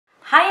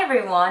Hi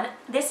everyone,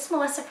 this is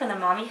Melissa from the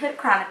Mommyhood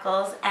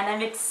Chronicles, and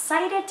I'm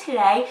excited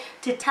today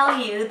to tell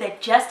you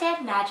that Just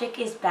Add Magic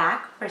is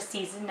back for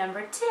season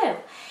number 2.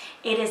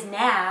 It is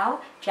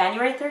now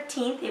January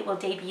 13th. It will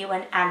debut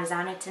on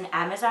Amazon. It's an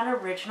Amazon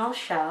original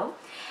show,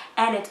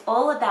 and it's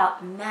all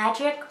about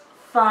magic,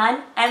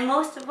 fun, and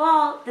most of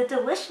all, the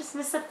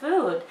deliciousness of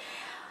food.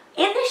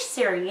 In this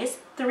series,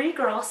 3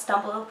 girls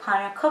stumble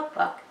upon a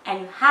cookbook, and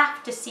you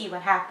have to see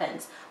what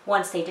happens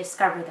once they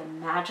discover the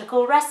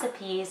magical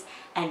recipes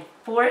and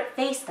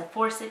face the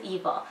force of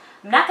evil.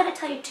 I'm not going to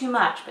tell you too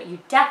much, but you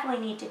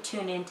definitely need to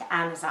tune in to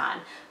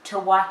Amazon to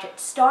watch it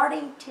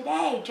starting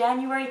today,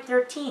 January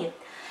 13th.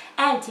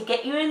 And to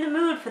get you in the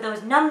mood for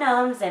those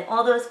num-nums and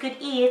all those good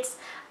eats,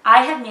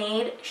 I have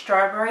made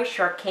strawberry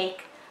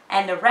shortcake,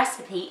 and the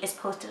recipe is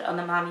posted on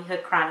the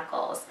Mommyhood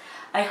Chronicles.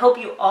 I hope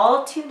you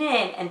all tune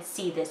in and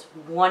see this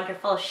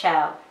wonderful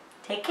show.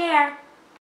 Take care.